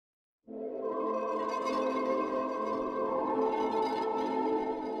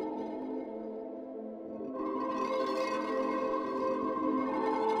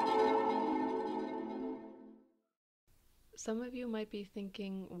Some of you might be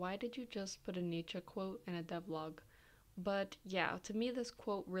thinking, why did you just put a nature quote in a devlog? But yeah, to me, this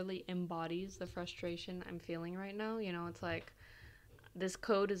quote really embodies the frustration I'm feeling right now. You know, it's like this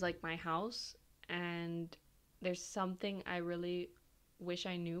code is like my house, and there's something I really wish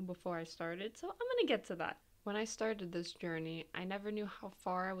I knew before I started, so I'm gonna get to that. When I started this journey, I never knew how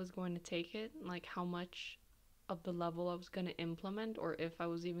far I was going to take it, like how much of the level I was going to implement, or if I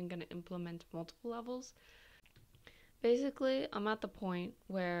was even going to implement multiple levels. Basically, I'm at the point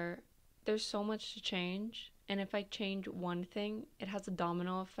where there's so much to change, and if I change one thing, it has a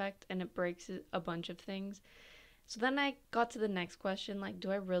domino effect and it breaks a bunch of things. So then I got to the next question, like, do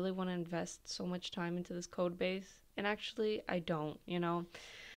I really want to invest so much time into this code base? And actually, I don't, you know.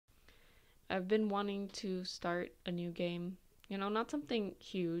 I've been wanting to start a new game, you know, not something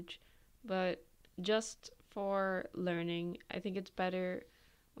huge, but just for learning. I think it's better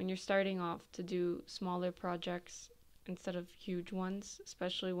when you're starting off to do smaller projects instead of huge ones,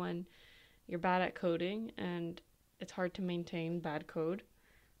 especially when you're bad at coding and it's hard to maintain bad code.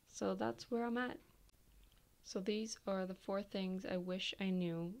 So that's where I'm at. So these are the 4 things I wish I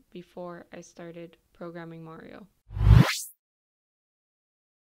knew before I started programming Mario.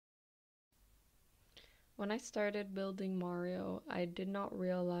 When I started building Mario, I did not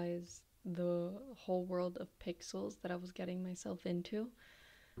realize the whole world of pixels that I was getting myself into.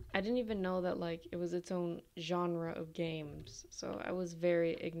 I didn't even know that like it was its own genre of games. So I was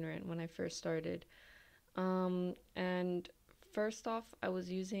very ignorant when I first started. And first off, I was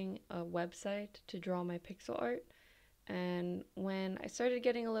using a website to draw my pixel art. And when I started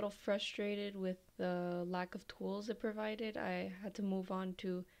getting a little frustrated with the lack of tools it provided, I had to move on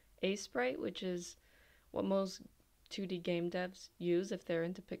to Sprite, which is what most 2D game devs use if they're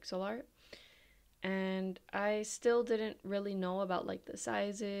into pixel art. And I still didn't really know about like the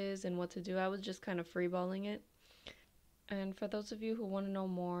sizes and what to do. I was just kind of freeballing it. And for those of you who want to know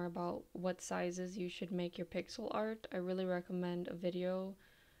more about what sizes you should make your pixel art, I really recommend a video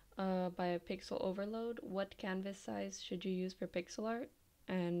by a Pixel Overload. What canvas size should you use for pixel art?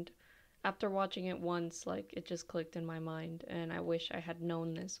 And after watching it once, like it just clicked in my mind, and I wish I had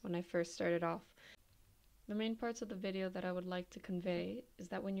known this when I first started off. The main parts of the video that I would like to convey is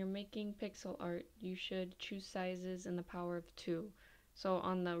that when you're making pixel art, you should choose sizes in the power of 2. So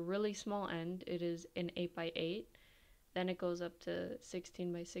on the really small end, it is an 8 by 8. Then it goes up to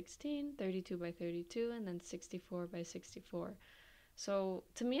 16 by 16, 32 by 32, and then 64 by 64. So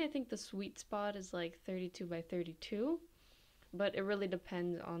to me, I think the sweet spot is like 32 by 32, but it really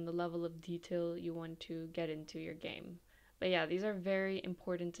depends on the level of detail you want to get into your game. But yeah, these are very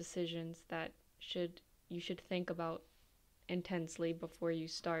important decisions that you should think about intensely before you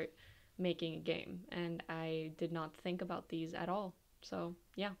start making a game, and I did not think about these at all. So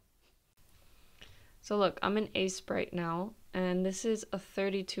yeah. So look, I'm in Sprite now, and this is a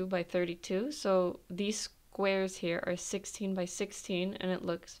 32 by 32, so these squares here are 16 by 16, and it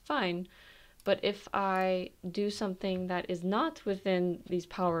looks fine. But if I do something that is not within these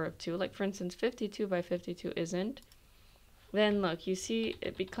power of 2, like for instance 52 by 52 isn't, then look, you see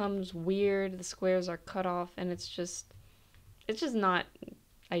it becomes weird, the squares are cut off, and it's just not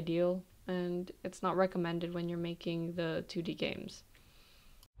ideal, and it's not recommended when you're making the 2D games.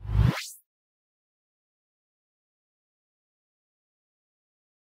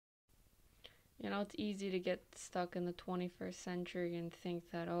 You know, it's easy to get stuck in the 21st century and think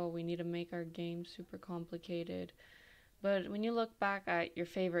that, oh, we need to make our games super complicated. But when you look back at your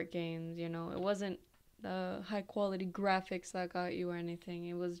favorite games, you know, it wasn't the high quality graphics that got you or anything.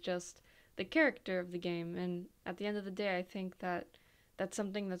 It was just the character of the game. And at the end of the day, I think that that's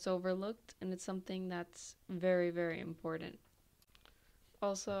something that's overlooked, and it's something that's very, very important.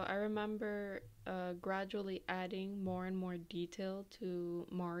 Also, I remember gradually adding more and more detail to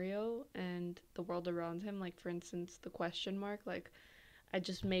Mario and the world around him. Like, for instance, the question mark. Like, I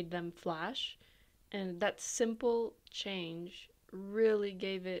just made them flash. And that simple change really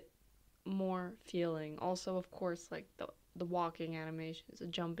gave it more feeling. Also, of course, like the walking animations, the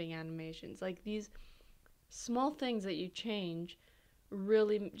jumping animations. Like, these small things that you change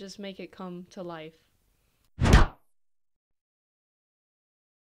really just make it come to life.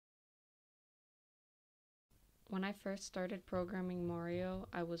 When I first started programming Mario,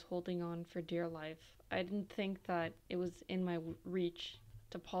 I was holding on for dear life. I didn't think that it was in my reach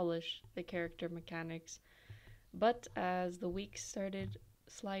to polish the character mechanics. But as the weeks started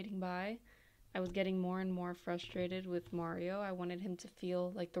sliding by, I was getting more and more frustrated with Mario. I wanted him to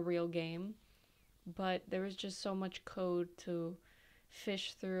feel like the real game. but there was just so much code to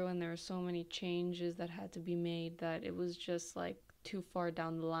fish through, and there were so many changes that had to be made that it was just like too far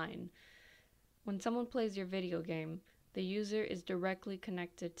down the line. When someone plays your video game, the user is directly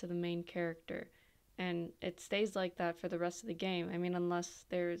connected to the main character, and it stays like that for the rest of the game. I mean, unless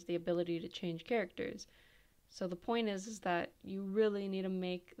there's the ability to change characters. So the point is that you really need to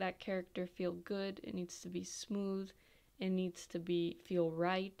make that character feel good. It needs to be smooth. It needs to be feel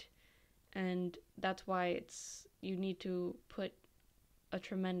right, and that's why you need to put a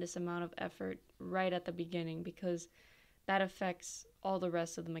tremendous amount of effort right at the beginning, because that affects all the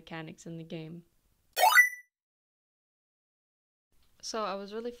rest of the mechanics in the game. So I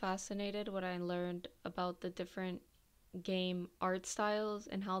was really fascinated when I learned about the different game art styles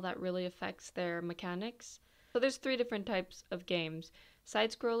and how that really affects their mechanics. So there's three different types of games: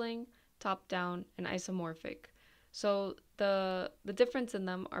 side-scrolling, top-down, and isomorphic. So the difference in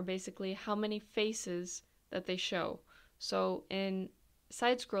them are basically how many faces that they show. So in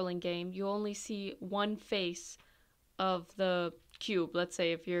side-scrolling game, you only see one face of the cube. Let's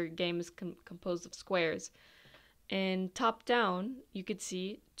say if your game is composed of squares. In top down, you could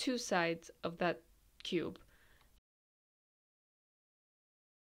see two sides of that cube.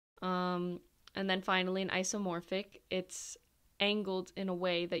 And then finally, in isomorphic, it's angled in a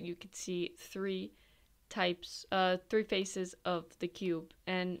way that you could see three faces of the cube,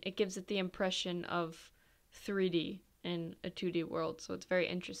 and it gives it the impression of 3D in a 2D world. So it's very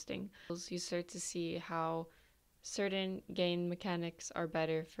interesting. You start to see how certain game mechanics are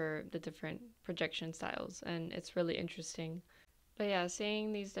better for the different projection styles, and it's really interesting. But yeah,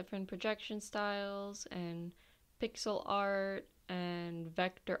 seeing these different projection styles and pixel art and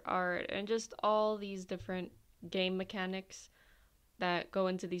vector art and just all these different game mechanics that go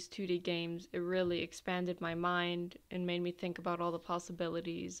into these 2D games, it really expanded my mind and made me think about all the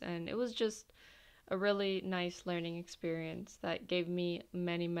possibilities, and it was just a really nice learning experience that gave me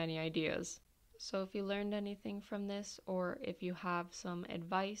many, many ideas. So if you learned anything from this, or if you have some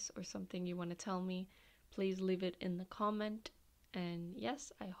advice or something you want to tell me, please leave it in the comment. And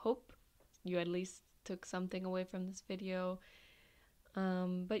yes, I hope you at least took something away from this video.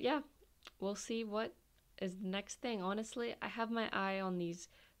 But yeah, we'll see what is the next thing. Honestly, I have my eye on these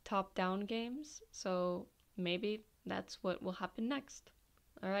top-down games, so maybe that's what will happen next.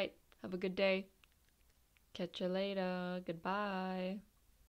 Alright, have a good day. Catch you later. Goodbye.